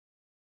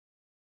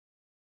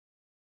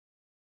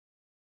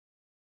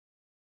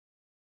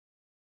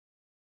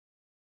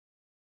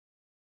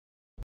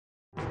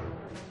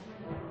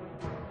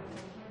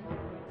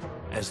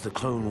As the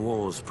Clone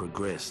Wars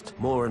progressed,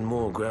 more and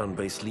more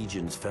ground-based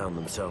legions found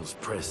themselves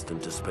pressed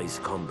into space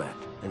combat,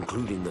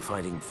 including the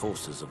fighting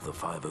forces of the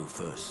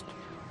 501st.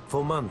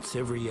 For months,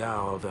 every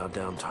hour of our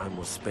downtime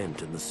was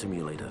spent in the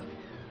simulator,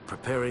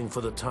 preparing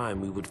for the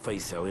time we would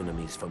face our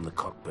enemies from the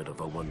cockpit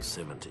of a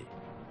 170.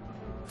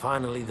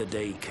 Finally, the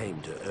day came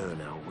to earn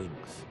our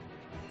wings.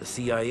 The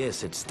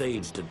CIS had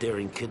staged a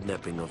daring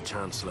kidnapping of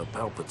Chancellor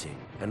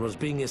Palpatine and was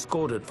being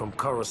escorted from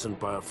Corusant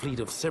by a fleet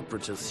of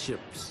Separatist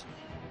ships.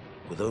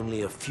 With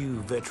only a few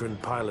veteran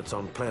pilots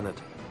on planet,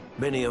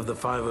 many of the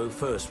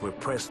 501st were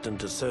pressed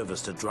into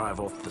service to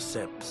drive off the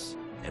Seps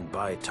and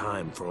buy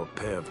time for a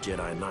pair of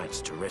Jedi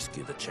Knights to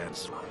rescue the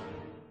Chancellor.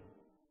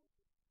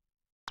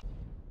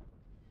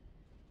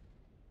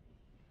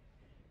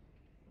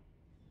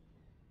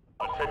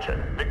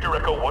 Attention, Victor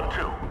Echo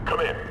 1-2,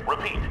 come in.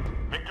 Repeat,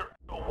 Victor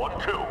Echo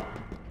 1-2.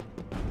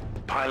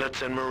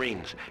 Pilots and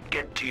Marines,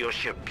 get to your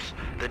ships.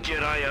 The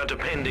Jedi are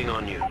depending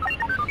on you.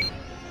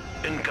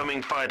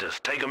 Incoming fighters,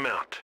 take them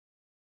out.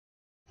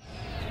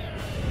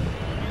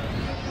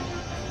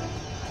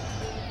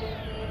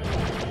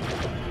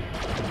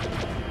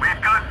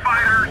 We've got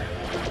fighters!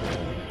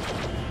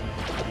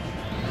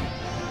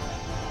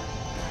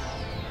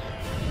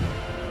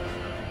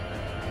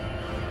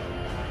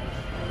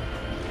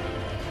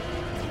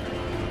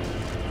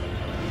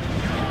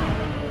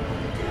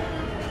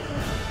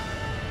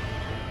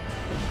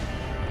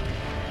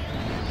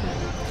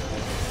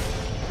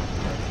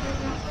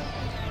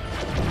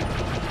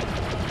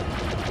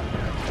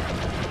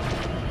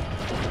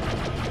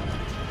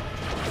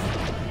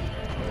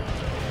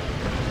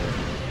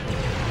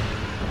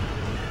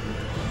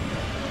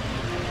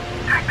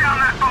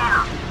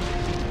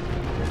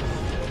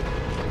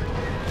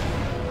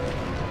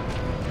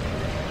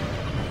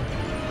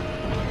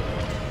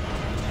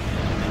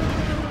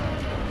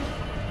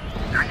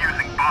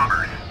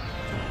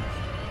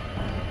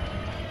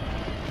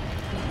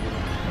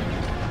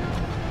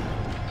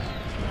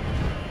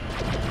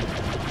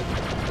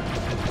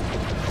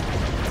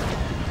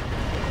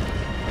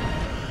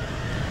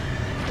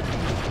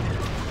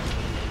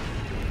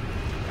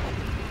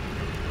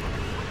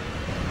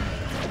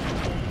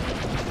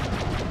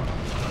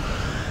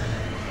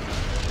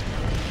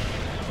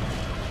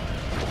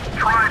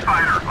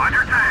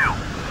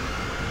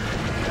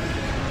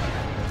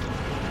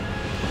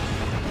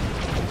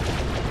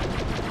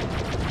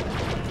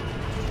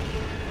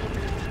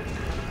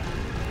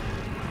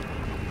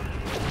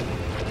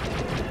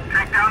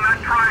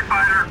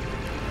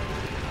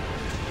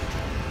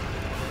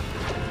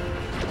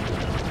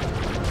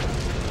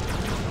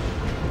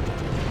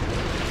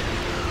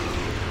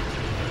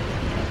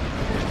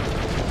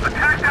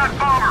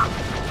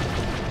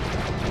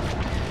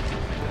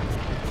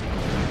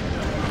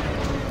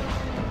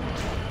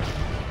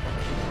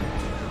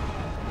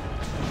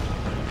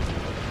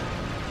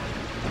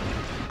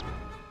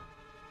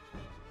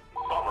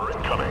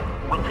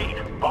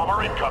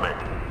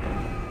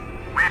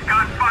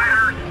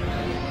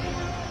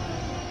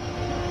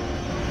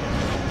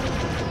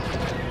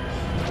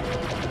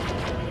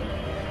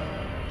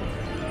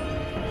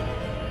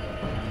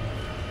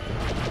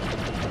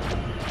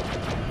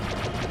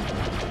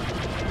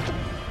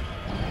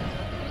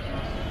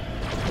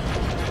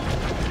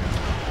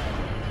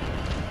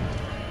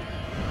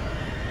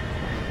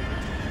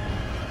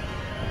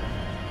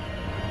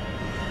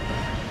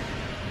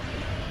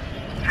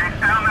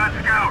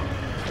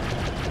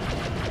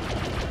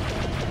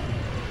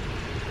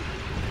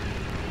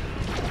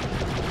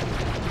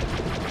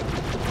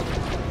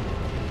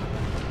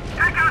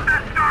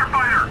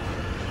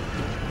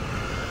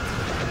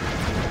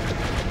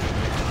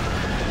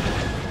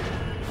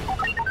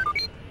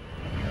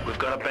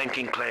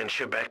 Banking clan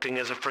ship acting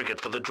as a frigate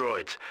for the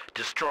droids.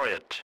 Destroy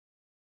it.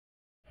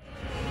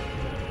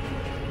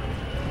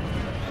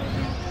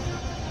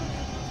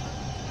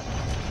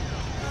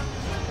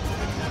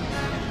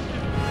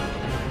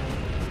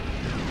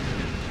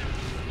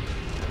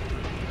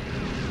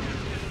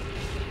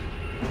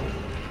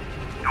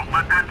 Don't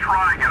let that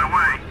try get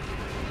away.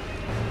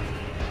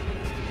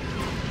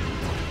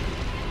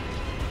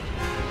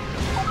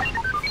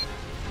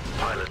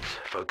 Pilots,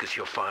 focus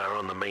your fire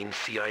on the main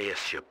CIS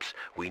ships.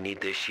 We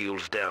need their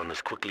shields down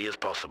as quickly as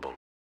possible.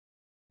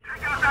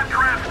 Take out that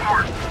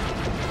transport!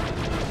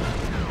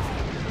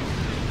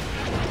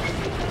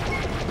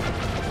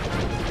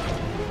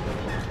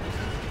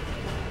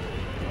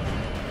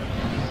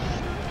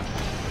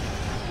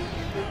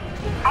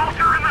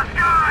 Vulture in the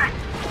sky!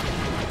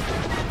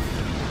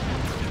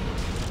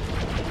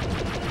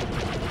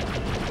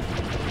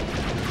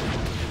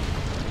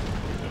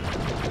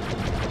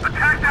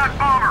 Attack that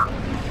bomber!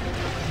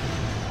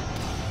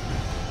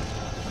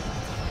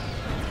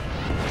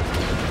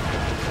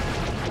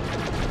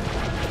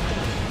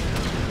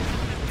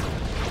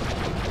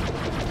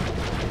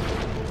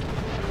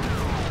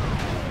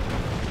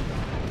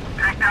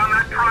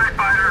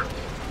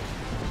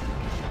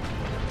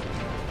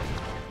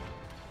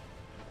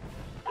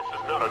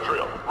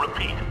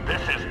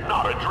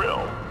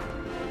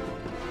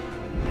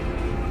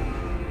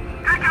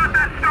 Take out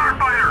that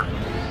starfighter!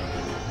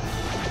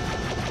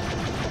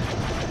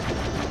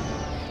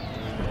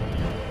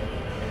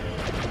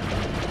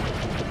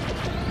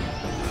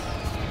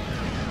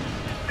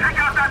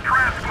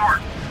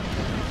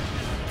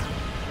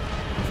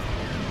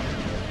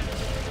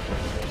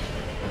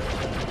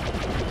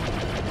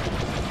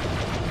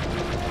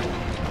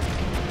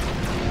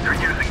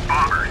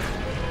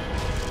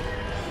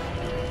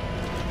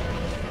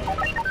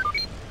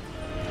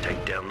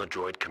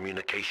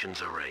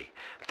 communications array.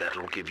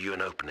 That'll give you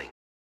an opening.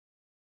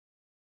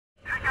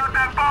 Take out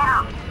that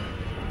bomber!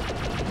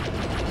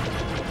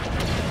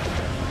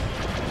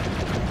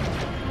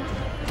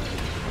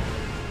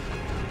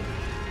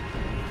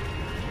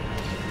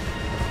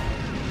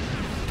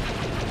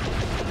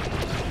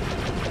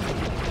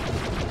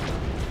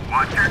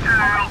 Watch your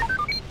tail!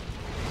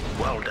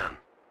 Well done.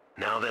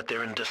 Now that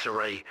they're in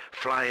disarray,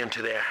 fly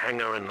into their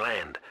hangar and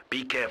land.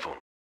 Be careful.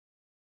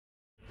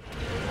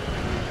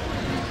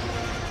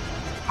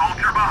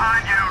 Soldier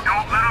behind you!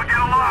 Don't let him get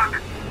a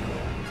lock!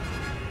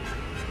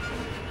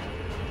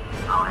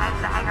 All hands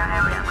to hangar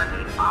area.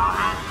 Repeat, all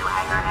hands to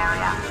hangar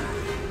area.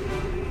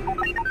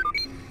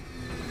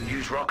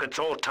 Use rockets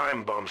or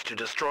time bombs to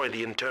destroy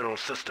the internal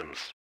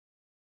systems.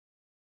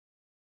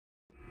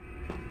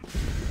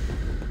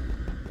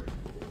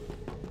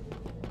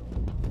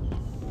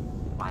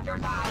 Watch your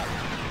side.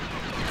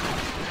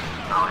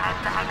 All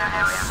hands to hangar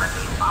area.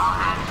 Repeat, all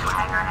hands to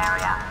hangar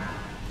area.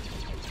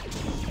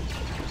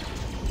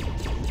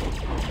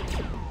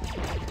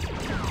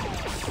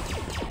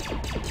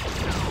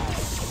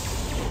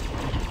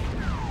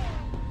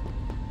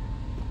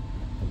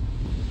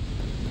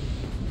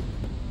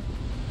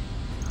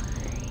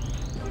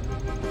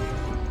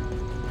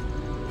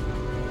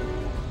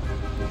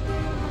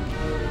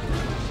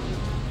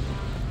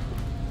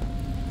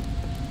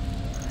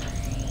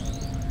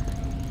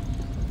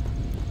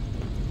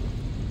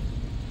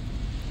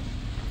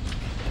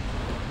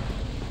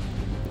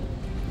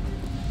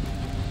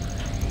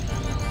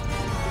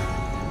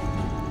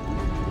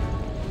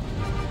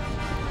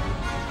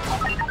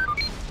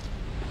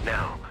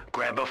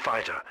 Grab a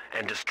fighter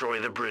and destroy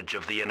the bridge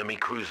of the enemy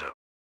cruiser.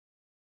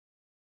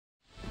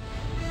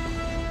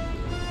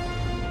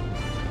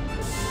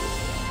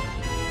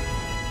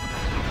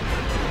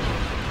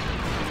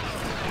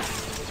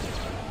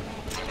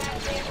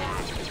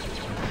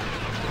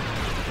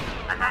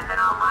 Attention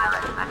all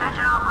pilots!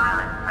 Attention all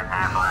pilots!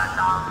 Prepare for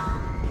assault!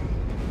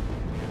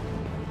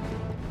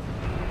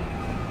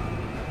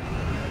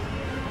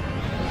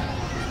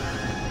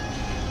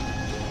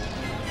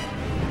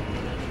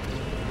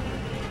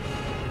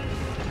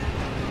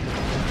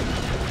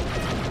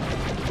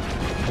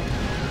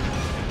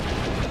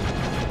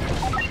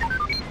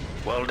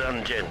 Well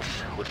done,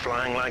 gents. With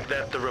flying like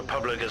that, the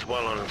Republic is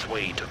well on its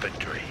way to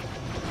victory.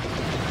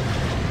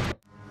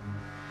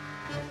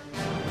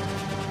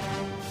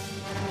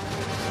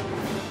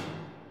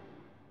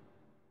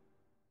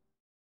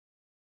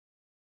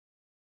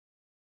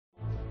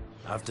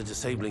 After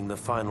disabling the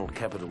final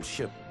capital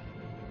ship,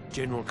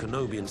 General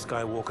Kenobi and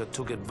Skywalker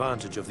took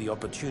advantage of the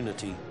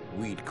opportunity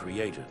we'd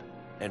created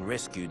and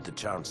rescued the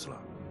Chancellor.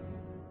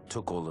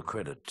 Took all the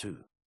credit,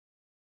 too.